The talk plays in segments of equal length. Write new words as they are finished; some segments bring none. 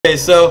Okay,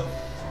 so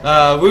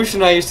Woosh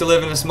and I used to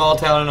live in a small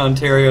town in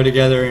Ontario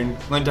together and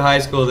went to high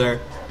school there.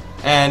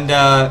 And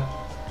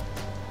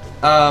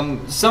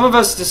some of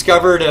us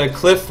discovered a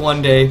cliff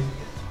one day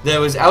that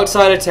was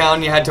outside of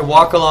town. You had to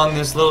walk along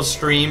this little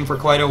stream for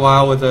quite a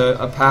while with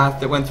a path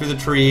that went through the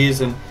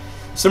trees and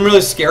some really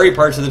scary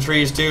parts of the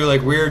trees too,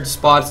 like weird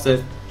spots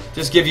that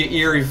just give you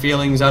eerie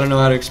feelings. I don't know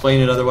how to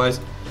explain it otherwise.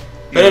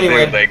 But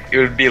anyway, it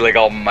would be like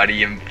all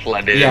muddy and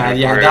flooded.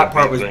 Yeah, that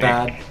part was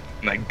bad.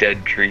 Like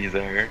dead trees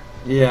there.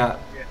 Yeah.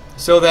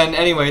 So then,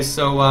 anyways,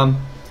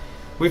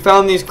 we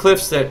found these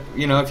cliffs that,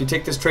 you know, if you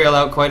take this trail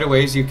out quite a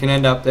ways, you can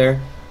end up there.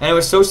 And it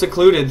was so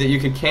secluded that you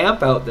could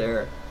camp out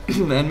there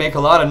and make a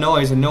lot of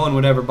noise and no one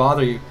would ever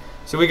bother you.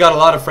 So we got a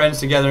lot of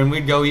friends together and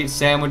we'd go eat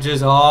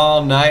sandwiches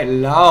all night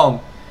long.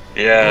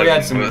 Yeah, we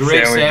had some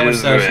great sandwich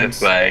sessions.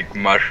 With, like,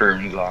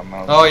 mushrooms on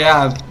them. Oh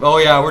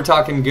yeah, we're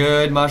talking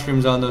good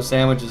mushrooms on those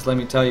sandwiches, let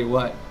me tell you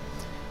what.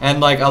 And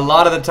like a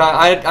lot of the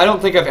time, I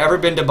don't think I've ever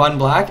been to Bun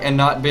Black and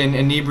not been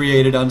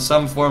inebriated on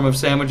some form of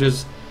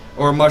sandwiches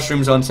or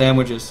mushrooms on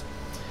sandwiches.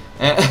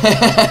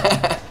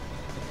 And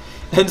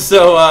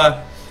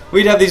so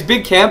we'd have these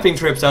big camping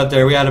trips out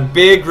there. We had a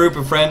big group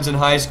of friends in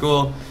high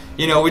school.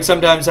 You know, we'd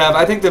sometimes have,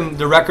 I think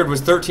the record was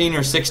 13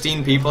 or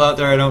 16 people out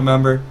there, I don't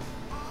remember.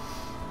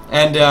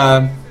 And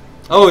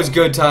oh, it was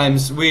good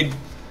times. We'd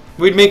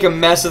make a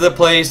mess of the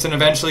place and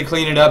eventually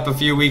clean it up a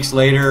few weeks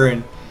later.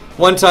 And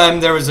one time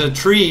there was a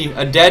tree,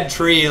 a dead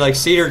tree, like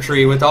cedar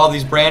tree, with all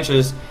these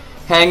branches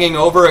hanging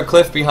over a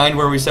cliff behind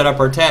where we set up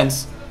our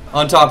tents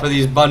on top of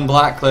these Bun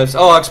Black cliffs.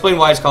 Oh, I'll explain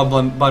why it's called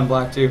Bun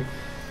Black too.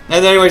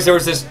 And anyways, there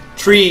was this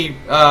tree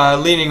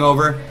leaning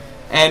over,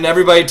 and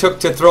everybody took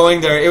to throwing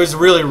their... It was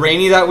really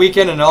rainy that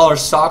weekend, and all our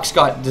socks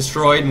got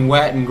destroyed and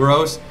wet and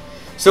gross.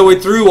 So we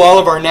threw all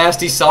of our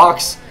nasty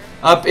socks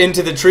up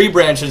into the tree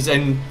branches,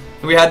 and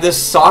we had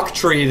this sock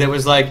tree that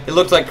was like... It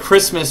looked like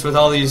Christmas with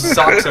all these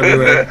socks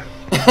everywhere.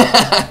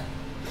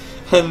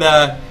 And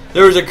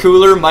there was a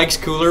cooler. Mike's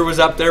cooler was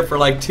up there for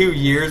like 2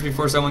 years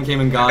before someone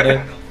came and got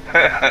it.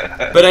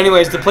 But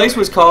anyways, the place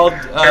was called...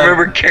 I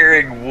remember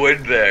carrying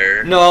wood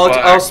there. No,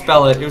 I'll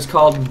spell it. It was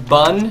called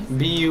Bun,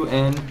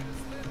 B-U-N,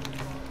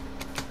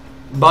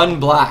 Bun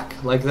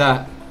Black, like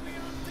that.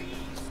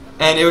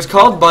 And it was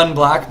called Bun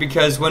Black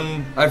because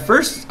when I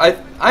first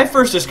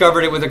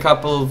discovered it with a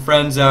couple of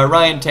friends,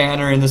 Ryan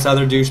Tanner and this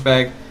other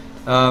douchebag,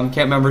 can't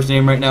remember his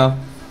name right now.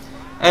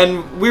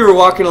 And we were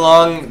walking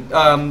along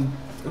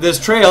this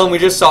trail, and we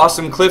just saw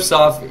some cliffs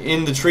off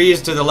in the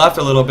trees to the left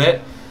a little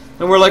bit.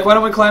 And we're like, why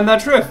don't we climb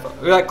that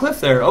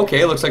cliff there?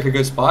 Okay, looks like a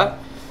good spot.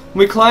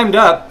 We climbed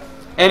up,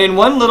 and in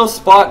one little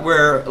spot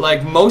where,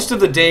 like, most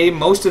of the day,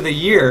 most of the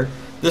year,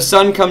 the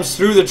sun comes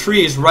through the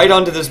trees right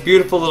onto this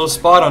beautiful little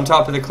spot on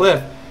top of the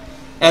cliff.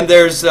 And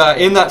there's,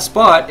 in that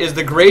spot, is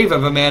the grave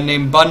of a man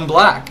named Bun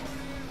Black.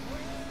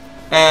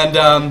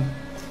 And,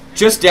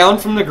 just down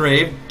from the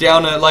grave,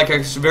 down like a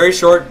very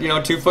short,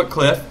 2-foot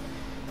cliff,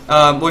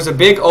 was a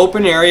big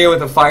open area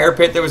with a fire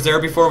pit that was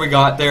there before we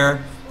got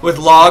there, with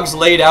logs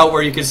laid out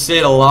where you could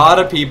sit a lot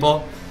of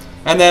people.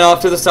 And then off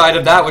to the side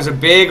of that was a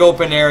big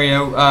open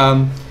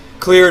area,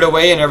 cleared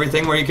away and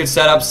everything, where you could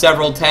set up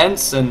several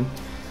tents. And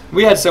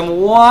we had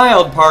some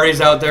wild parties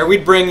out there.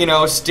 We'd bring,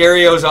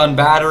 stereos on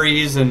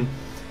batteries and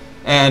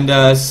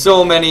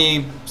so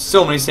many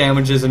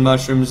sandwiches and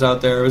mushrooms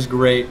out there. It was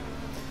great.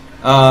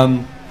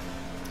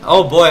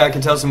 Oh boy, I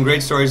can tell some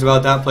great stories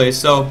about that place.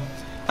 So,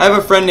 I have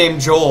a friend named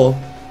Joel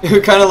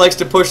who kind of likes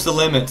to push the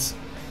limits.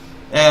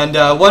 And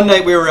one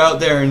night we were out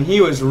there and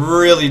he was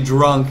really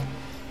drunk.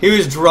 He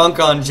was drunk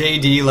on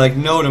JD like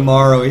no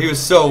tomorrow. He was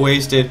so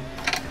wasted.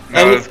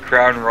 That was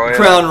Crown Royal?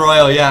 Crown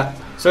Royal, yeah.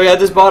 So he had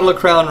this bottle of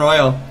Crown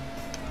Royal.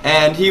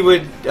 And he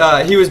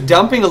was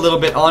dumping a little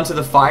bit onto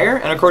the fire.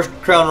 And of course,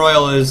 Crown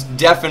Royal is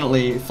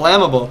definitely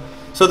flammable.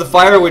 So the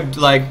fire would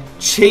like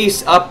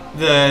chase up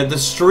the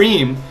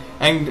stream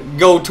and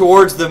go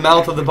towards the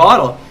mouth of the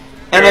bottle.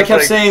 And I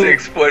kept saying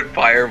 6-foot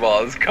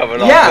fireballs coming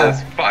off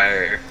this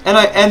fire.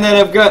 And then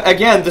I've got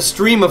again the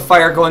stream of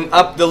fire going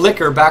up the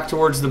liquor back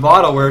towards the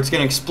bottle where it's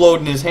gonna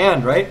explode in his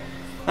hand, right?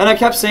 And I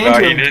kept saying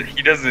to him,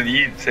 he doesn't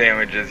eat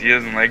sandwiches. He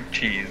doesn't like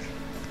cheese.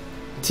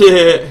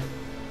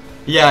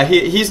 Yeah,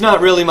 he's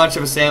not really much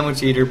of a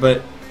sandwich eater,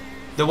 but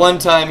the one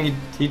time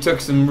he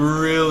took some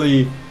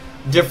really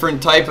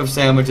different type of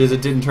sandwiches,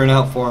 it didn't turn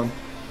out for him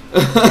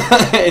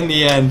in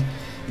the end.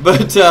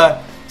 But,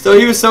 so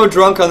he was so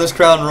drunk on this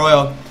Crown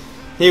Royal,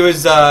 he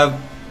was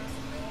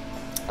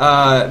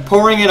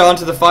pouring it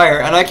onto the fire,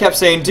 and I kept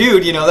saying,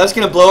 dude, that's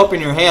going to blow up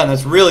in your hand,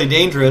 that's really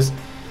dangerous.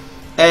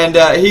 And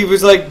he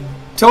was like,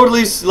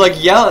 totally,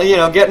 like,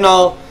 yelling, getting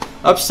all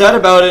upset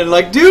about it, and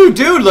like, dude,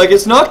 like,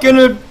 it's not going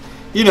to,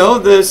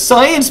 the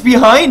science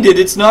behind it,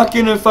 it's not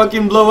going to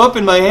fucking blow up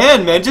in my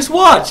hand, man, just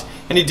watch.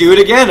 And he'd do it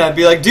again, I'd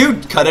be like,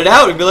 dude, cut it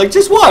out. He'd be like,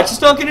 just watch,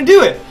 it's not going to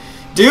do it.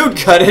 Dude,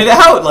 cut it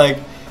out, like,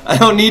 I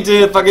don't need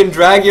to fucking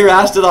drag your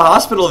ass to the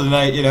hospital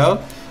tonight,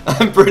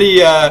 I'm pretty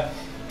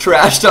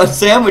trashed on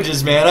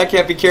sandwiches, man. I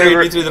can't be carrying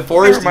you through the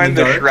forest in the dark.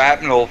 Never mind the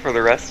shrapnel for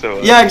the rest of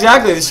us. Yeah,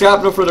 exactly. The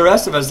shrapnel for the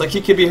rest of us. Like, he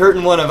could be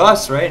hurting one of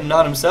us, right? And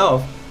not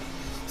himself.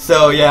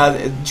 So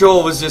yeah,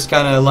 Joel was just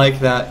kind of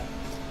like that.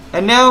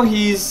 And now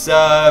he's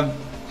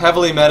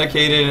heavily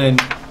medicated and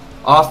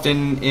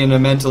often in a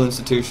mental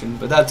institution.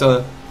 But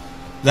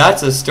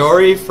that's a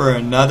story for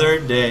another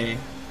day.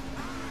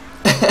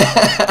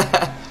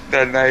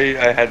 That night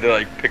I had to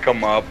like pick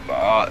him up.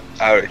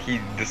 He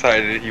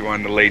decided he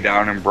wanted to lay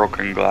down in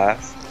broken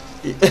glass.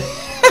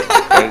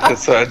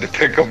 So I had to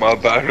pick him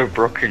up out of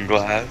broken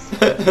glass.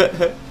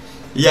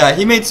 Yeah,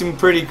 he made some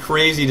pretty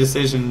crazy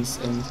decisions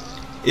and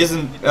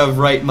isn't of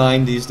right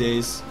mind these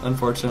days,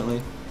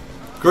 unfortunately.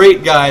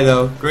 Great guy,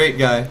 though. Great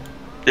guy.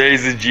 Yeah,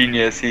 he's a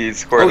genius. He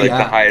scored the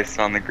highest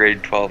on the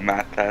grade 12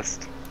 math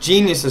test.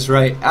 Genius is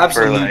right.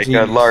 Absolute for like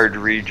genius. a large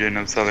region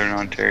of southern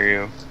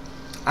Ontario.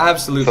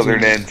 Absolute Southern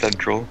genius. and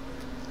central.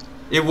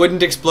 It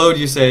wouldn't explode,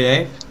 you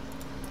say, eh?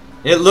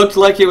 It looked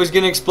like it was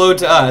going to explode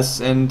to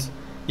us, and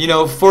you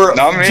know, for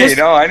not me.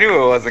 No, I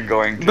knew it wasn't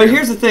going to. But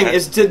here's the thing: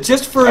 is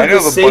just for I know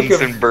the the sake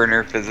Bunsen of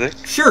burner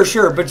physics.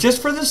 Sure, but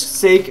just for the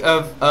sake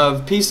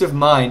of peace of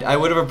mind, I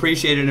would have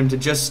appreciated him to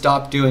just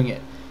stop doing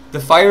it. The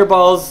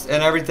fireballs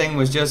and everything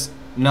was just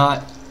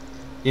not,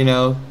 you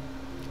know,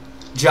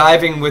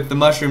 jiving with the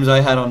mushrooms I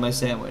had on my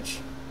sandwich.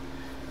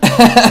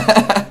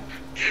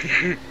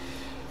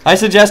 I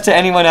suggest to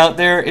anyone out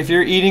there, if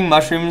you're eating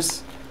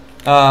mushrooms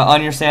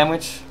on your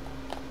sandwich,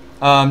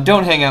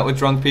 don't hang out with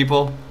drunk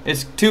people.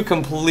 It's two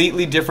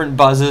completely different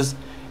buzzes,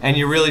 and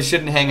you really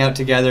shouldn't hang out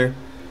together.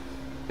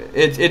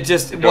 It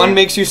just one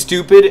makes you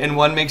stupid and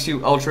one makes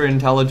you ultra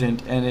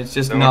intelligent, and it's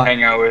just don't not.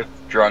 Hang out with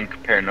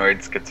drunk, paranoid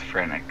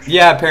schizophrenics.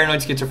 Yeah,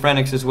 paranoid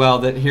schizophrenics as well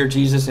that hear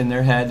Jesus in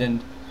their head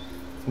and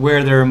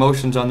wear their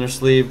emotions on their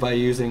sleeve by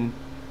using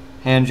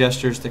hand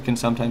gestures that can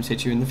sometimes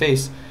hit you in the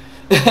face.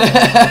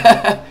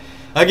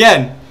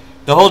 Again,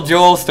 the whole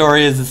Joel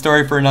story is a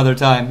story for another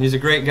time. He's a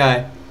great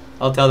guy.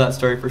 I'll tell that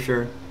story for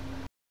sure.